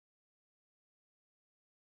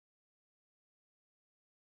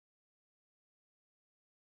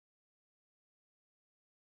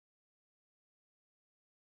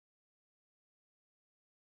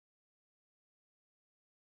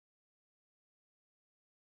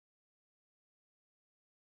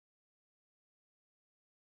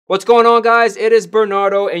What's going on, guys? It is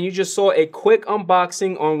Bernardo, and you just saw a quick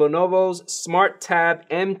unboxing on Lenovo's Smart Tab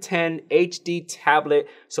M10 HD tablet.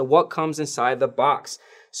 So what comes inside the box?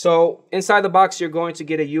 So inside the box, you're going to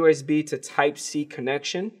get a USB to Type-C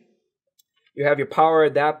connection. You have your power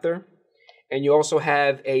adapter, and you also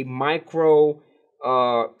have a micro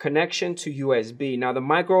connection to USB. Now, the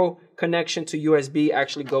micro connection to USB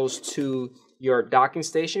actually goes to your docking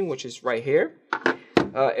station, which is right here.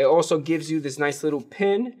 It also gives you this nice little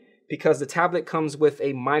pin because the tablet comes with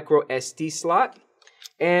a micro SD slot.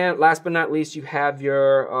 And last but not least, you have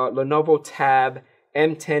your Lenovo Tab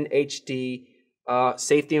M10 HD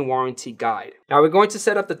safety and warranty guide. Now we're going to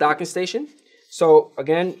set up the docking station. So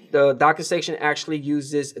again, the docking station actually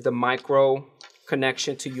uses the micro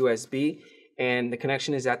connection to USB, and the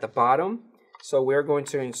connection is at the bottom. So we're going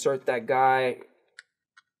to insert that guy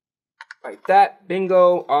like that.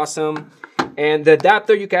 Bingo, awesome. And the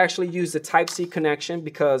adapter, you can actually use the Type-C connection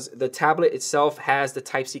because the tablet itself has the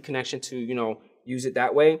Type-C connection to, use it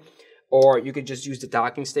that way. Or you could just use the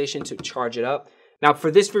docking station to charge it up. Now,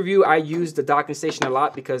 for this review, I use the docking station a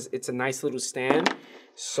lot because it's a nice little stand.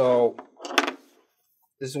 So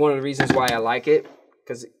this is one of the reasons why I like it,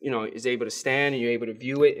 because, it's able to stand and you're able to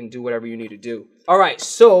view it and do whatever you need to do. All right,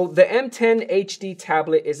 so the M10 HD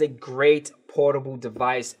tablet is a great portable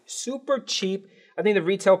device, super cheap. I think the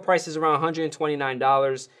retail price is around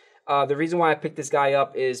 $129. The reason why I picked this guy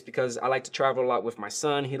up is because I like to travel a lot with my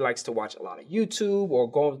son. He likes to watch a lot of YouTube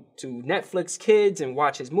or go to Netflix Kids and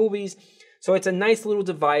watch his movies. So it's a nice little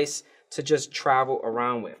device to just travel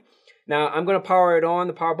around with. Now, I'm going to power it on.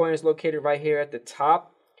 The power button is located right here at the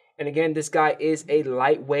top. And again, this guy is a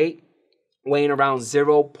lightweight, weighing around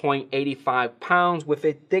 0.85 pounds with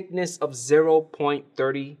a thickness of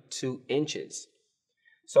 0.32 inches.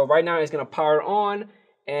 So right now it's going to power on,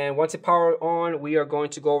 and once it powers on, we are going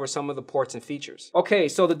to go over some of the ports and features. Okay,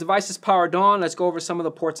 so the device is powered on. Let's go over some of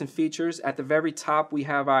the ports and features. At the very top, we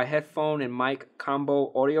have our headphone and mic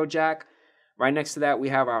combo audio jack. Right next to that, we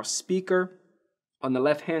have our speaker. On the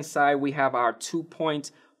left-hand side, we have our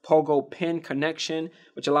 2-point pogo pin connection,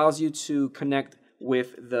 which allows you to connect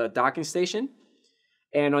with the docking station.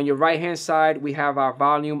 And on your right-hand side, we have our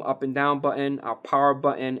volume up and down button, our power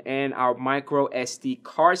button, and our micro SD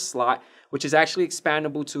card slot, which is actually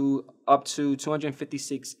expandable to up to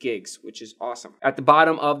 256 gigs, which is awesome. At the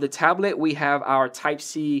bottom of the tablet, we have our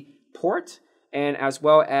Type-C port, and as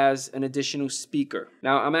well as an additional speaker.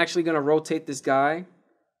 Now, I'm actually going to rotate this guy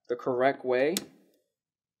the correct way.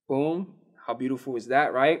 Boom. How beautiful is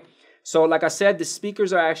that, right? So like I said, the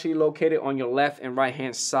speakers are actually located on your left and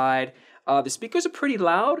right-hand side. The speakers are pretty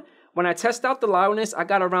loud. When I test out the loudness, I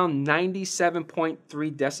got around 97.3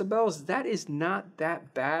 decibels. That is not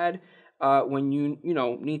that bad when you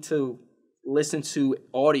need to listen to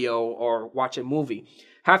audio or watch a movie.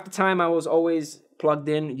 Half the time I was always plugged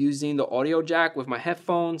in using the audio jack with my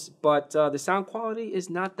headphones, but the sound quality is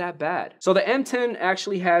not that bad. So the M10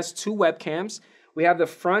 actually has two webcams. We have the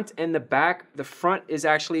front and the back. The front is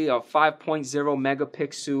actually a 5.0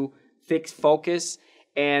 megapixel fixed focus,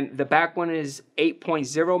 and the back one is 8.0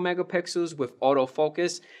 megapixels with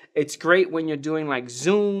autofocus. It's great when you're doing like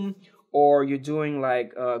Zoom or you're doing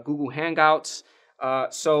like Google Hangouts.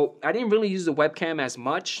 So I didn't really use the webcam as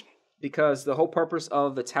much because the whole purpose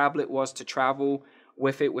of the tablet was to travel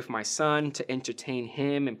with it with my son, to entertain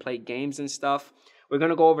him and play games and stuff. We're going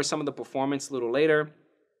to go over some of the performance a little later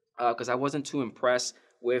because I wasn't too impressed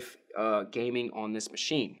with gaming on this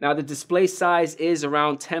machine. Now, the display size is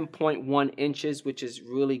around 10.1 inches, which is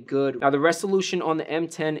really good. Now, the resolution on the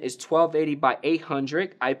M10 is 1280 by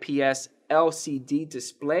 800 IPS LCD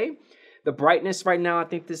display. The brightness right now, I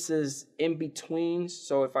think this is in between.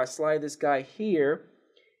 So if I slide this guy here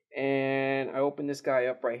and I open this guy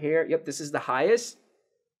up right here, yep, this is the highest.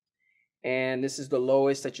 And this is the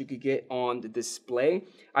lowest that you could get on the display.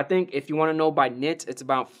 I think if you want to know by nits, it's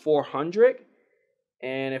about 400.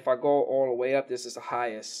 And if I go all the way up, this is the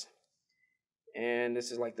highest. And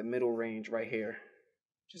this is like the middle range right here,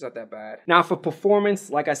 which is not that bad. Now for performance,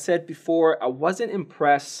 like I said before, I wasn't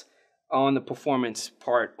impressed on the performance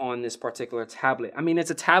part on this particular tablet. I mean, it's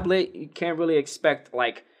a tablet. You can't really expect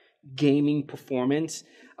like gaming performance.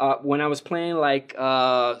 When I was playing like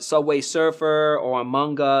Subway Surfer or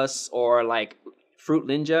Among Us or like Fruit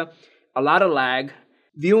Ninja, a lot of lag.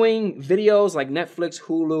 Viewing videos like Netflix,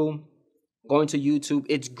 Hulu, going to YouTube,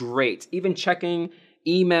 it's great. Even checking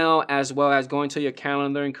email as well as going to your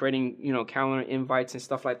calendar and creating, calendar invites and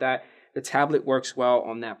stuff like that. The tablet works well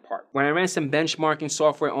on that part. When I ran some benchmarking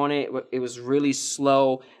software on it, it was really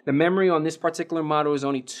slow. The memory on this particular model is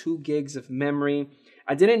only 2 gigs of memory.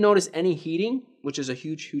 I didn't notice any heating, which is a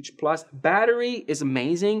huge plus. Battery is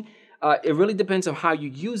amazing. It really depends on how you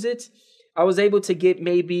use it. I was able to get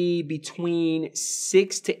maybe between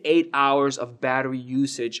 6 to 8 hours of battery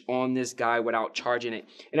usage on this guy without charging it.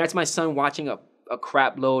 And that's my son watching a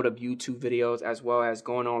crap load of YouTube videos, as well as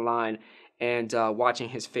going online and watching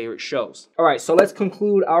his favorite shows. All right, so let's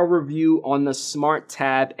conclude our review on the Smart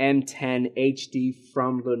Tab M10 HD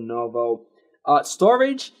from Lenovo.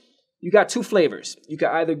 Storage, you got two flavors. You can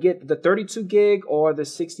either get the 32 gig or the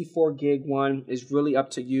 64 gig one. Is really up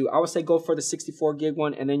to you. I would say go for the 64 gig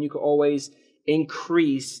one, and then you can always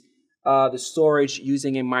increase the storage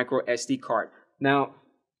using a micro SD card. Now,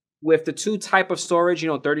 with the two type of storage,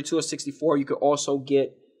 32 or 64, you could also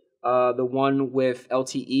get the one with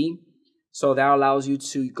LTE. So that allows you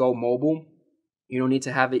to go mobile. You don't need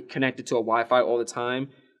to have it connected to a Wi-Fi all the time,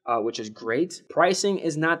 which is great. Pricing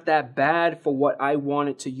is not that bad for what I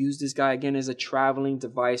wanted to use this guy, again, as a traveling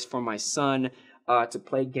device for my son to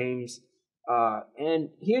play games.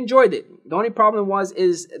 And he enjoyed it. The only problem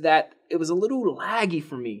is that it was a little laggy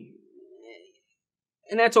for me.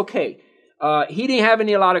 And that's okay. He didn't have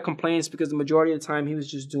a lot of complaints because the majority of the time he was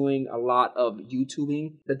just doing a lot of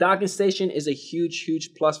YouTubing. The docking station is a huge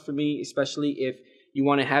plus for me, especially if you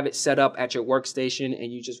want to have it set up at your workstation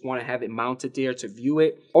and you just want to have it mounted there to view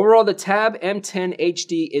it. Overall, the Tab M10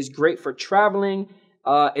 HD is great for traveling.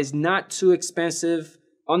 It's not too expensive,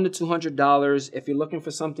 under $200. If you're looking for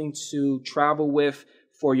something to travel with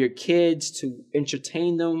for your kids, to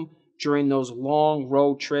entertain them during those long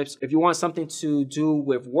road trips. If you want something to do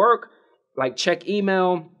with work, like check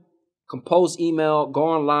email, compose email, go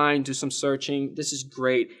online, do some searching. This is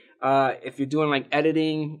great. If you're doing like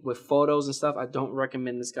editing with photos and stuff, I don't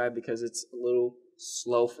recommend this guy because it's a little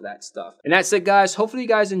slow for that stuff. And that's it, guys. Hopefully you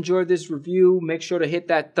guys enjoyed this review. Make sure to hit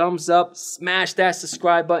that thumbs up, smash that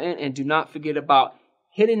subscribe button, and do not forget about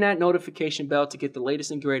hitting that notification bell to get the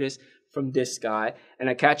latest and greatest from this guy. And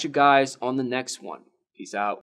I catch you guys on the next one. Peace out.